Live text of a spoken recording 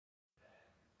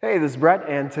Hey, this is Brett,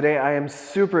 and today I am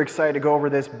super excited to go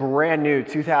over this brand new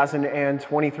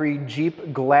 2023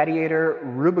 Jeep Gladiator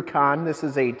Rubicon. This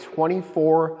is a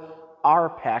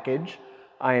 24R package.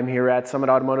 I am here at Summit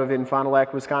Automotive in Fond du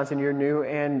Lac, Wisconsin, your new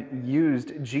and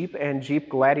used Jeep and Jeep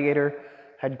Gladiator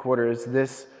headquarters.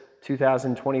 This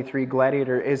 2023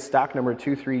 Gladiator is stock number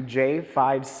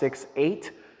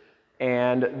 23J568,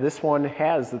 and this one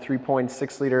has the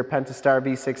 3.6 liter Pentastar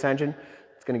V6 engine.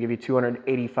 It's going to give you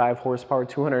 285 horsepower,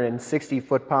 260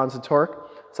 foot-pounds of torque.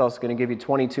 It's also going to give you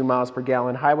 22 miles per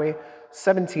gallon highway,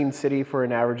 17 city for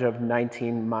an average of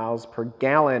 19 miles per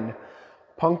gallon.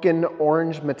 Pumpkin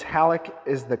orange metallic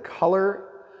is the color.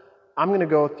 I'm going to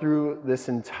go through this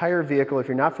entire vehicle. If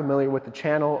you're not familiar with the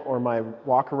channel or my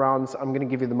walkarounds, I'm going to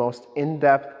give you the most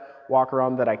in-depth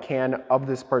walk-around that I can of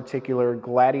this particular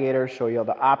Gladiator, show you all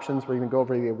the options. We're going to go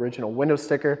over the original window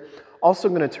sticker. Also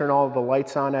going to turn all of the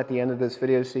lights on at the end of this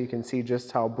video so you can see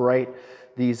just how bright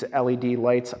these LED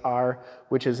lights are,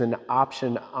 which is an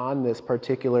option on this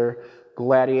particular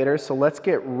Gladiator. So let's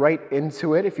get right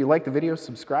into it. If you like the video,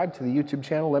 subscribe to the YouTube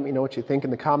channel. Let me know what you think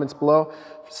in the comments below.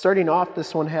 Starting off,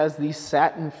 this one has the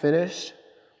satin finish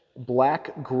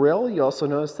black grille. You also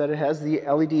notice that it has the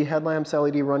LED headlamps,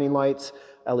 LED running lights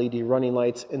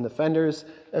in the fenders,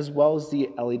 as well as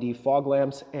the LED fog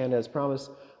lamps. And as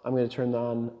promised, I'm going to turn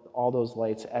on all those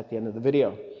lights at the end of the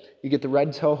video. You get the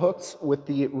red tow hooks with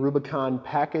the Rubicon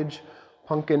package.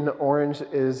 Pumpkin orange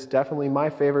is definitely my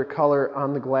favorite color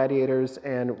on the Gladiators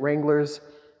and Wranglers.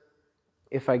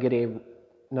 If I get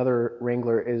another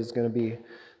Wrangler, it is going to be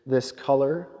this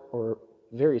color or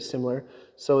very similar.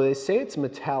 So they say it's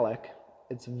metallic.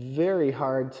 It's very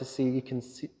hard to see. You can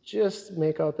just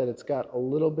make out that it's got a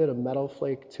little bit of metal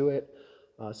flake to it.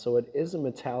 So it is a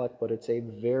metallic, but it's a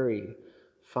very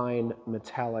fine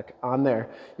metallic on there.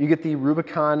 You get the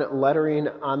Rubicon lettering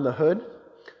on the hood.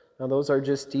 Now those are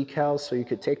just decals, so you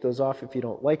could take those off if you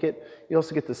don't like it. You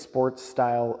also get the sports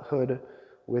style hood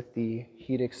with the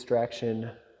heat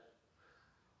extraction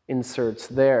inserts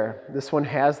there. This one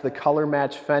has the color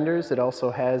match fenders. It also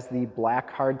has the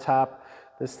black hardtop.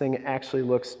 This thing actually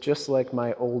looks just like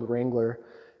my old Wrangler,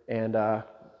 and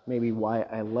maybe why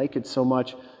I like it so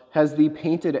much. Has the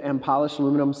painted and polished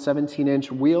aluminum 17-inch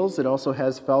wheels. It also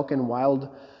has Falcon Wild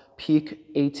Peak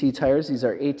AT tires. These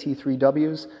are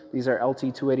AT3Ws. These are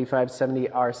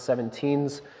LT285/70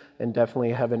 R17s, and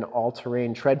definitely have an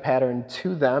all-terrain tread pattern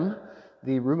to them.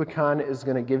 The Rubicon is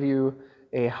going to give you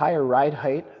a higher ride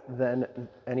height than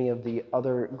any of the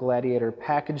other Gladiator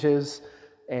packages,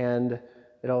 and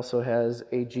it also has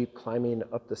a Jeep climbing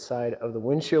up the side of the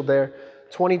windshield there.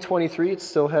 2023, it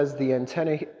still has the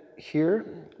antenna here.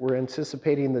 We're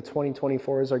anticipating the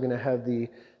 2024s are going to have the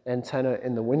antenna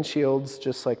in the windshields,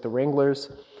 just like the Wranglers.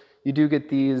 You do get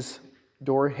these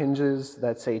door hinges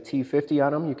that say T50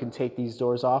 on them. You can take these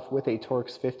doors off with a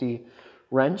Torx 50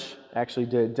 wrench. Actually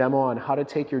did a demo on how to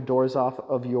take your doors off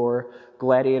of your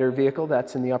Gladiator vehicle.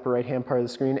 That's in the upper right-hand part of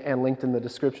the screen and linked in the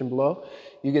description below.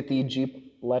 You get the Jeep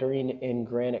lettering in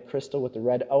granite crystal with the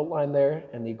red outline there,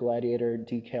 and the Gladiator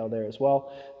decal there as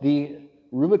well. The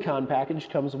Rubicon package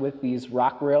comes with these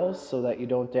rock rails so that you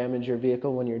don't damage your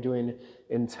vehicle when you're doing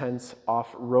intense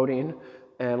off-roading.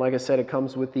 And like I said, it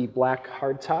comes with the black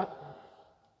hardtop.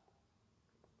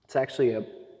 It's actually a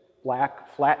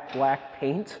flat black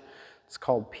paint. It's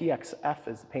called PXF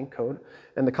is the paint code.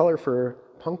 And the color for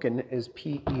Pumpkin is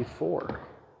PE4.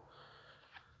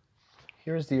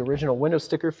 Here's the original window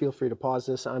sticker. Feel free to pause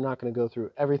this. I'm not going to go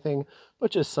through everything,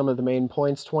 but just some of the main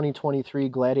points. 2023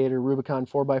 Gladiator Rubicon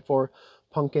 4x4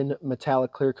 Pumpkin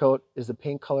metallic clear coat is the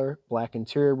paint color. Black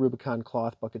interior, Rubicon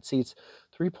cloth bucket seats,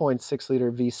 3.6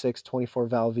 liter V6 24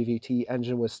 valve VVT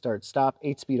engine with start stop,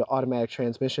 8-speed automatic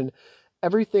transmission.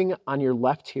 Everything on your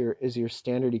left here is your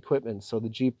standard equipment. So the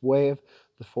Jeep Wave,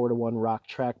 the 4-to-1 Rock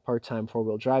Track part-time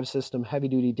four-wheel drive system,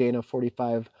 heavy-duty Dana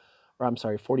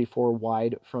 44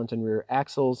 wide front and rear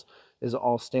axles is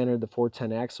all standard. The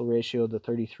 410 axle ratio, the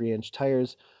 33-inch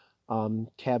tires,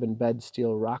 cabin bed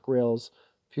steel rock rails,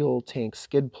 fuel tank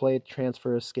skid plate,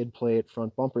 transfer skid plate,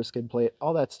 front bumper skid plate,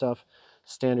 all that stuff,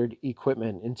 standard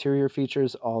equipment. Interior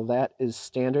features, all that is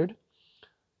standard,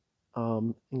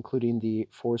 including the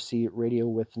 4C radio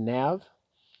with nav.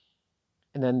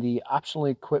 And then the optional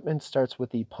equipment starts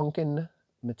with the Pumpkin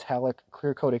metallic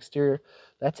clear coat exterior.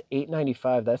 That's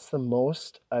 $895. That's the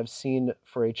most I've seen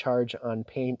for a charge on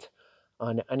paint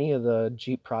on any of the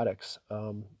Jeep products.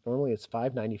 Normally it's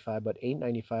 $595, but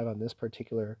 $895 on this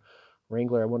particular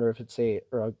Wrangler. I wonder if it's a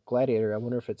Gladiator. I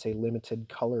wonder if it's a limited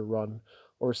color run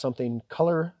or something.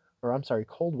 Color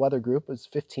cold weather group is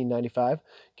 $15.95.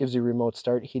 Gives you remote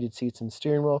start, heated seats, and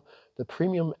steering wheel. The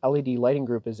premium LED lighting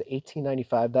group is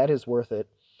 $18.95. That is worth it.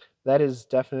 That is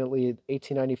definitely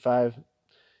 $18.95.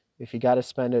 If you got to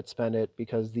spend it,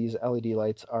 because these LED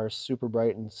lights are super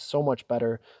bright and so much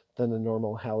better than the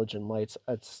normal halogen lights.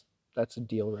 That's a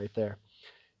deal right there.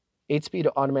 8-speed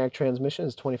automatic transmission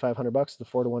is $2,500. The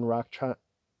 4-to-1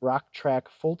 Rock Track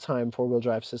full-time 4-wheel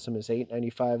drive system is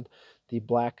 $895. The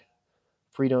Black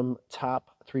Freedom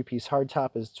top 3-piece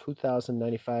hardtop is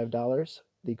 $2,095.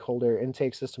 The cold air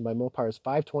intake system by Mopar is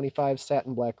 $525.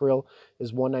 Satin black grille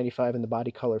is $195, and the body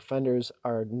color fenders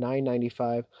are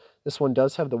 $995. This one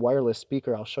does have the wireless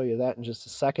speaker. I'll show you that in just a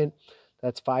second.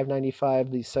 That's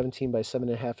 $595. The 17 by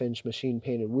 7.5 inch machine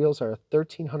painted wheels are a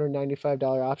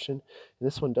 $1,395 option. And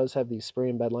this one does have the spray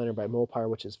and bed liner by Mopar,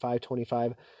 which is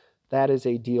 $525. That is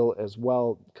a deal as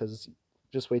well, because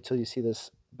just wait till you see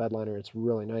this bed liner. It's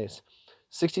really nice.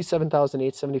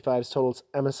 $67,875 total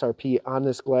MSRP on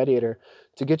this Gladiator.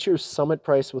 To get your summit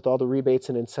price with all the rebates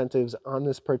and incentives on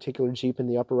this particular Jeep, in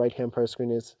the upper right-hand part screen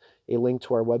is a link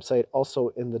to our website,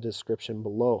 also in the description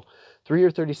below. 3-year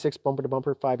 36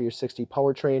 bumper-to-bumper, 5-year 60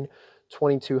 powertrain,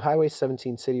 22 highway,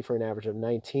 17 city for an average of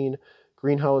 19.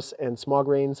 Greenhouse and smog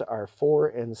rains are 4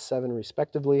 and 7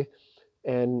 respectively.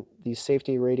 And the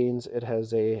safety ratings, it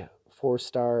has a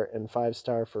 4-star and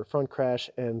 5-star for front crash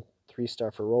and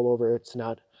 3-star for rollover. It's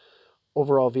not,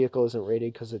 overall vehicle isn't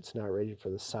rated because it's not rated for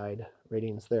the side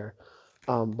ratings there.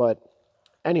 But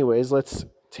anyways, let's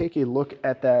take a look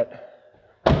at that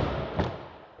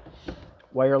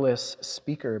wireless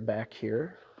speaker back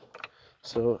here.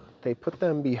 So they put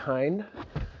them behind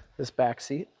this back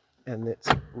seat, and it's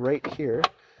right here.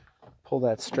 Pull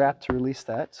that strap to release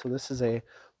that. So this is a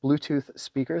Bluetooth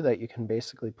speaker that you can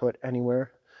basically put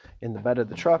anywhere in the bed of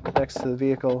the truck, next to the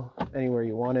vehicle, anywhere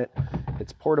you want it.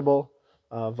 It's portable,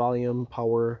 volume,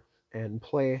 power, and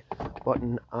play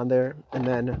button on there. And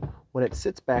then when it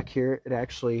sits back here, it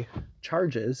actually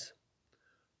charges.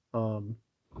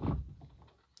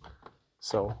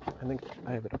 So I think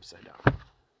I have it upside down.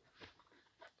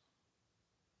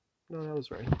 No, that was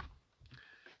right.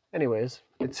 Anyways,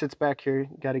 it sits back here.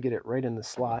 You got to get it right in the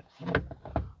slot.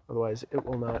 Otherwise, it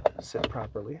will not sit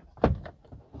properly.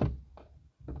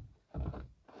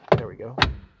 There we go.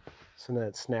 So then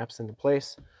it snaps into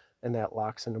place, and that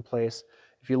locks into place.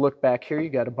 If you look back here, you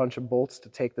got a bunch of bolts to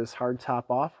take this hard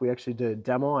top off. We actually did a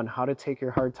demo on how to take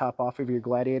your hard top off of your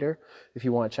Gladiator. If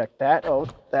you want to check that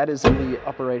out, that is in the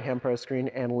upper right-hand part of the screen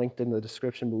and linked in the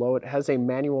description below. It has a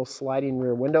manual sliding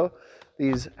rear window.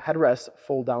 These headrests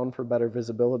fold down for better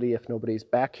visibility if nobody's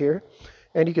back here.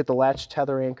 And you get the latch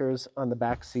tether anchors on the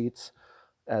back seats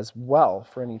as well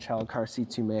for any child car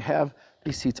seats you may have.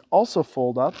 These seats also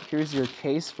fold up. Here's your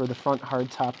case for the front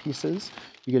hardtop pieces.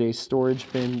 You get a storage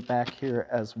bin back here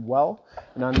as well.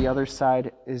 And on the other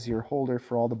side is your holder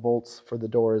for all the bolts for the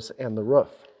doors and the roof.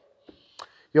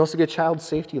 You also get child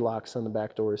safety locks on the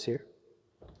back doors here.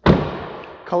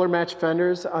 Color match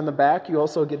fenders on the back. You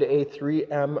also get a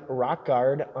 3M rock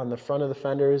guard on the front of the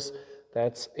fenders.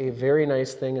 That's a very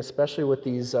nice thing, especially with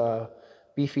these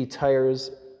beefy tires.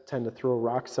 Tend to throw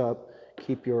rocks up,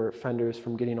 keep your fenders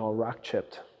from getting all rock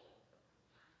chipped.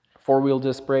 4-wheel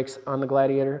disc brakes on the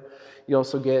Gladiator. You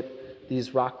also get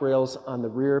these rock rails on the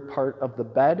rear part of the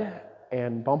bed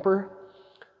and bumper.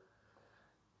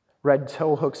 Red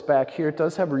tow hooks back here. It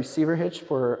does have a receiver hitch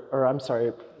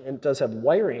it does have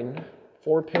wiring,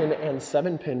 4-pin and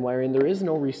 7-pin wiring. There is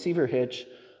no receiver hitch,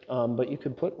 but you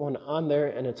could put one on there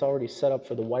and it's already set up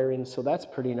for the wiring, so that's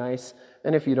pretty nice.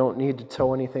 And if you don't need to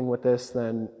tow anything with this,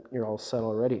 then you're all set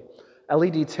already.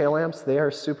 LED tail lamps, they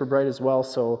are super bright as well,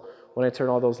 so when I turn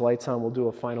all those lights on, we'll do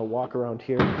a final walk around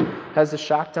here. Has the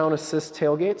shock down assist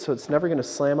tailgate, so it's never gonna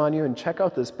slam on you. And check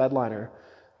out this bed liner.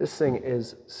 This thing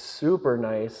is super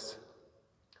nice.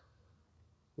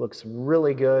 Looks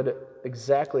really good,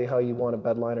 exactly how you want a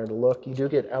bed liner to look. You do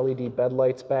get LED bed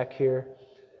lights back here,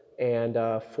 and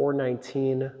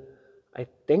 419, I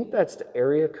think that's the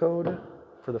area code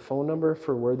for the phone number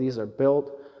for where these are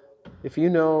built. If you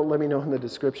know, let me know in the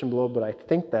description below, but I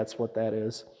think that's what that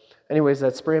is. Anyways,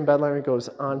 that spray and bed liner goes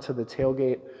onto the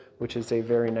tailgate, which is a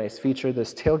very nice feature.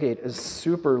 This tailgate is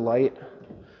super light,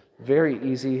 very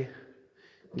easy.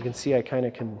 You can see I kind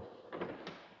of can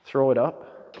throw it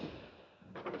up.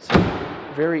 So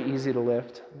very easy to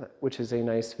lift, which is a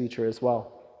nice feature as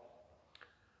well.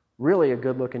 Really a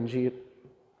good looking Jeep.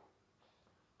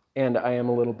 And I am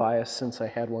a little biased since I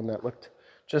had one that looked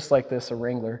just like this, a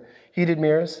Wrangler. Heated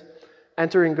mirrors.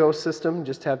 Enter and go system,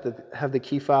 just have the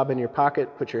key fob in your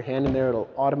pocket, put your hand in there, it'll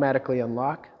automatically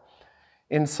unlock.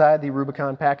 Inside, the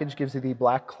Rubicon package gives you the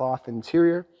black cloth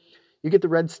interior. You get the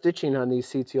red stitching on these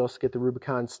seats. You also get the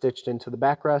Rubicon stitched into the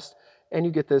backrest, and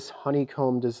you get this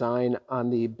honeycomb design on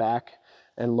the back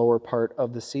and lower part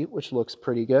of the seat, which looks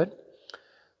pretty good.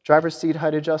 Driver's seat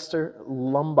height adjuster,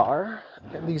 lumbar,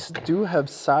 and these do have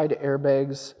side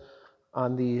airbags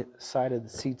on the side of the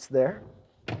seats there.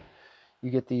 You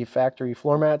get the factory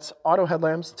floor mats, auto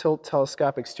headlamps, tilt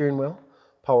telescopic steering wheel,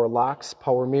 power locks,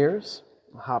 power mirrors.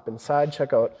 Hop inside,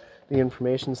 check out the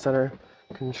information center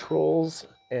controls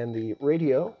and the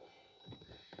radio.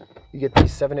 You get the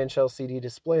 7-inch LCD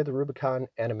display, the Rubicon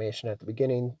animation at the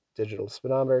beginning, digital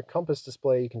speedometer, compass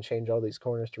display. You can change all these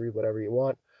corners to read whatever you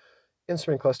want.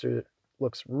 Instrument cluster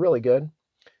looks really good.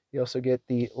 You also get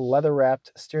the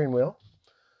leather-wrapped steering wheel.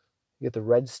 You get the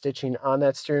red stitching on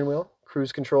that steering wheel,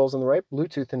 cruise controls on the right,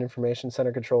 Bluetooth and information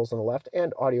center controls on the left,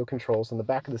 and audio controls on the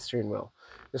back of the steering wheel.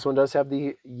 This one does have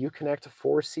the Uconnect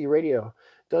 4C radio.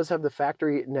 It does have the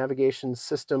factory navigation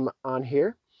system on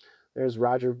here. There's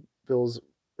Rogersville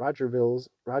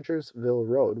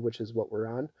Road, which is what we're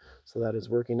on, so that is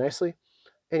working nicely.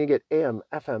 And you get AM,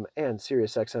 FM, and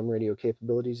Sirius XM radio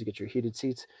capabilities. You get your heated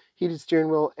seats, heated steering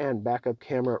wheel, and backup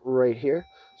camera right here.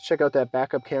 Let's check out that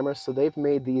backup camera. So they've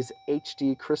made these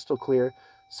HD crystal clear.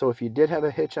 So if you did have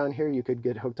a hitch on here, you could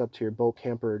get hooked up to your boat,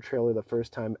 camper, or trailer the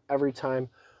first time, every time.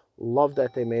 Love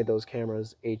that they made those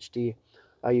cameras HD.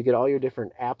 You get all your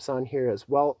different apps on here as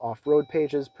well. Off-road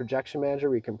pages, projection manager,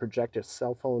 where you can project a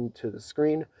cell phone to the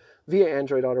screen via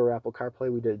Android Auto or Apple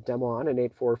CarPlay. We did a demo on an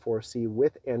 844C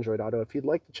with Android Auto. If you'd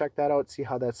like to check that out, see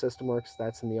how that system works,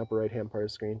 that's in the upper right-hand part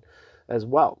of the screen as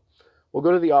well. We'll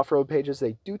go to the off-road pages.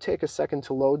 They do take a second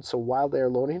to load, so while they're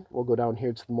loading, we'll go down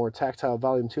here to the more tactile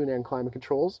volume tune and climate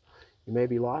controls. You may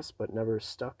be lost, but never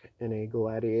stuck in a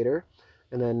Gladiator.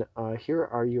 And then here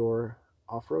are your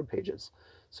off-road pages.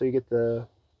 So you get the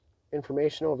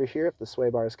information over here if the sway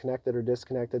bar is connected or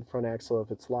disconnected, front axle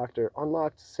if it's locked or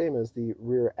unlocked, same as the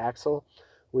rear axle,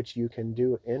 which you can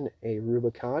do in a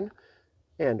Rubicon,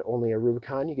 and only a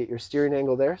Rubicon. You get your steering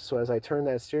angle there, so as I turn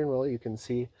that steering wheel, you can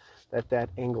see that that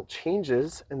angle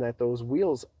changes and that those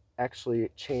wheels actually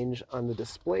change on the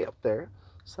display up there,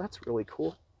 so that's really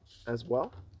cool as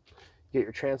well. Get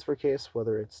your transfer case,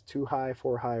 whether it's 2 high,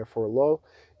 4 high, or 4 low.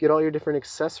 Get all your different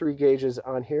accessory gauges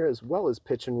on here, as well as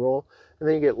pitch and roll. And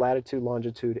then you get latitude,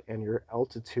 longitude, and your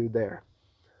altitude there.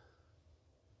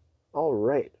 All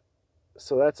right,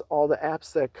 so that's all the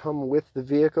apps that come with the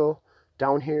vehicle.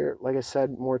 Down here, like I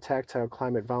said, more tactile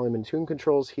climate, volume, and tune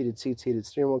controls, heated seats, heated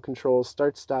steering wheel controls,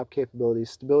 start-stop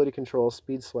capabilities, stability control,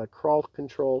 speed select, crawl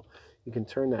control. You can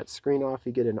turn that screen off.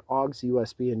 You get an AUX,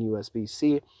 USB, and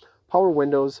USB-C. Power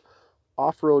windows,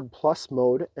 off-road plus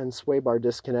mode, and sway bar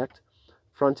disconnect,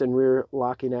 front and rear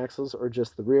locking axles, or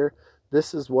just the rear.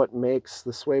 This is what makes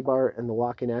the sway bar and the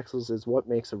locking axles is what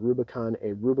makes a Rubicon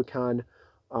a Rubicon.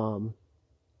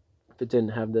 If it didn't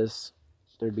have this,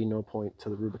 there'd be no point to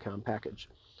the Rubicon package.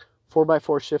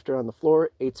 4x4 shifter on the floor,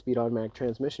 8-speed automatic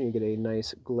transmission. You get a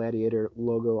nice Gladiator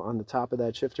logo on the top of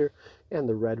that shifter, and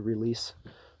the red release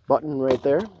button right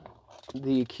there.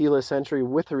 The keyless entry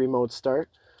with the remote start.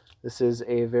 This is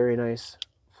a very nice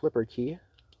flipper key.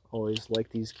 Always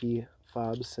like these key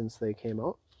fobs since they came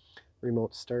out.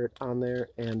 Remote start on there,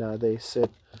 and they sit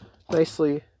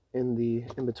nicely in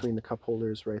between the cup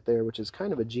holders right there, which is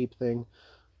kind of a Jeep thing.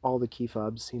 All the key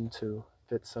fobs seem to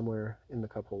fit somewhere in the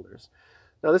cup holders.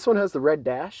 Now this one has the red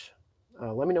dash.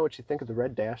 Let me know what you think of the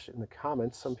red dash in the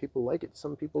comments. Some people like it,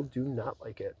 some people do not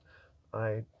like it.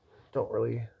 I don't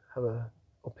really have an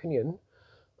opinion.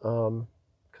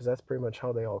 Because that's pretty much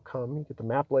how they all come. You get the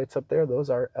map lights up there. Those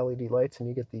are LED lights, and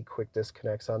you get the quick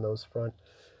disconnects on those front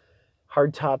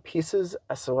hardtop pieces,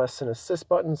 SOS and assist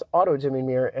buttons, auto dimming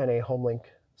mirror, and a HomeLink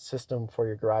system for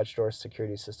your garage door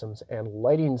security systems and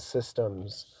lighting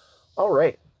systems. All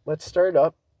right, let's start it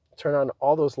up, turn on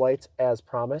all those lights as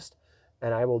promised,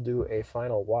 and I will do a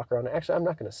final walk around. Actually, I'm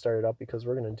not going to start it up because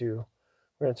we're going to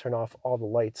turn off all the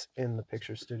lights in the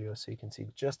picture studio so you can see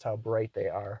just how bright they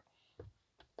are,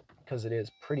 because it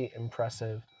is pretty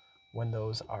impressive when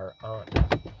those are on.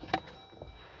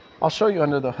 I'll show you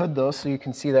under the hood though, so you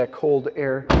can see that cold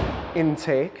air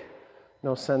intake.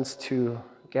 No sense to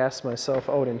gas myself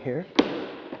out in here.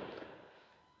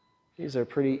 These are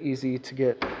pretty easy to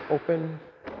get open.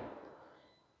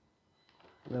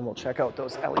 And then we'll check out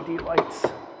those LED lights.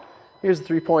 Here's the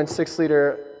 3.6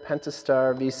 liter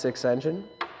Pentastar V6 engine.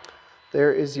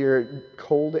 There is your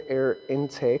cold air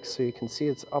intake, so you can see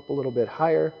it's up a little bit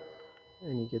higher.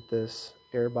 And you get this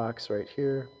air box right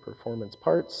here, performance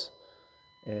parts,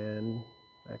 and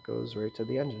that goes right to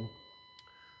the engine.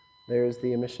 There's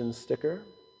the emissions sticker.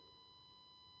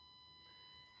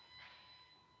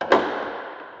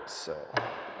 So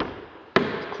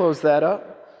close that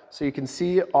up. So you can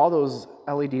see all those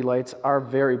LED lights are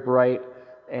very bright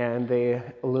and they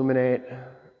illuminate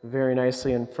very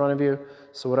nicely in front of you.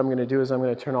 So what I'm going to do is I'm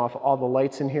going to turn off all the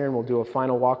lights in here and we'll do a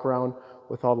final walk around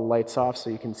with all the lights off so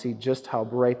you can see just how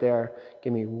bright they are.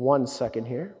 Give me 1 second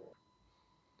here.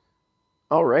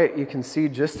 All right, you can see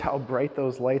just how bright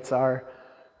those lights are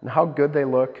and how good they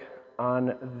look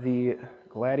on the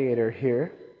Gladiator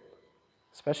here,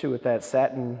 especially with that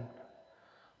satin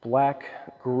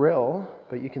black grille,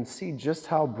 but you can see just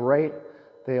how bright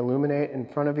they illuminate in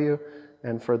front of you.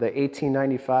 And for the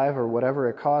 $18.95 or whatever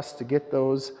it costs to get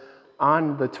those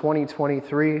on the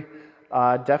 2023,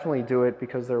 definitely do it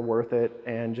because they're worth it.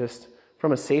 And just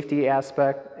from a safety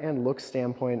aspect and look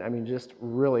standpoint, I mean, just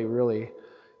really, really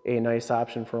a nice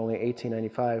option for only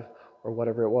 $18.95 or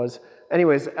whatever it was.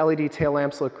 Anyways, LED tail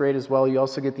lamps look great as well. You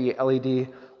also get the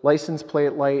LED license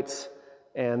plate lights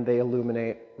and they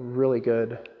illuminate really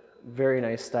good. Very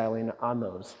nice styling on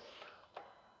those.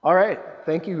 All right,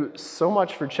 thank you so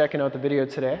much for checking out the video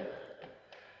today.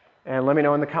 And let me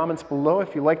know in the comments below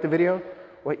if you liked the video,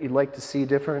 what you'd like to see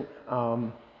different.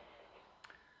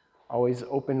 Always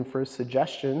open for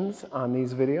suggestions on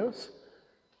these videos.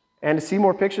 And to see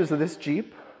more pictures of this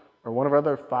Jeep or one of our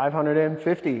other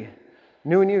 550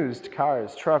 new and used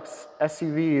cars, trucks,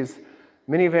 SUVs,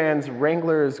 minivans,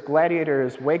 Wranglers,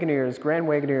 Gladiators, Wagoneers, Grand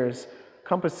Wagoneers,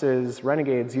 Compasses,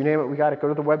 Renegades, you name it, we got it. Go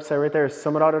to the website right there,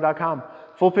 summitauto.com.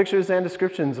 Full pictures and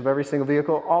descriptions of every single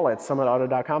vehicle, all at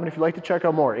summitauto.com. And if you'd like to check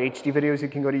out more HD videos, you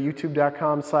can go to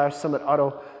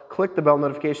youtube.com/summitauto. Click the bell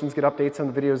notifications, get updates on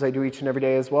the videos I do each and every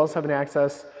day, as well as having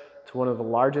access to one of the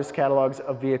largest catalogs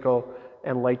of vehicle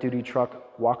and light-duty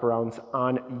truck walkarounds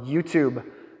on YouTube.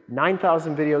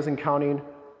 9,000 videos and counting,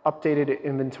 updated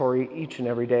inventory each and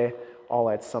every day, all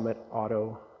at Summit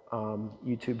Auto,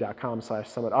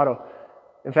 youtube.com/summitauto.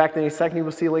 In fact, in a second you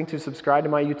will see a link to subscribe to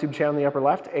my YouTube channel in the upper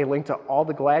left, a link to all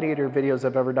the Gladiator videos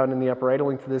I've ever done in the upper right, a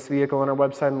link to this vehicle on our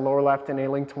website in the lower left, and a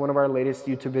link to one of our latest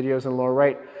YouTube videos in the lower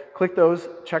right. Click those,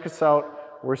 check us out.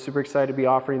 We're super excited to be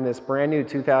offering this brand new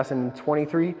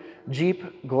 2023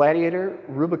 Jeep Gladiator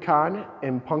Rubicon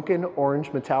in pumpkin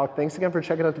orange metallic. Thanks again for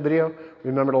checking out the video.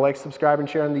 Remember to like, subscribe, and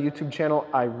share on the YouTube channel.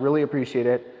 I really appreciate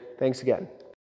it. Thanks again.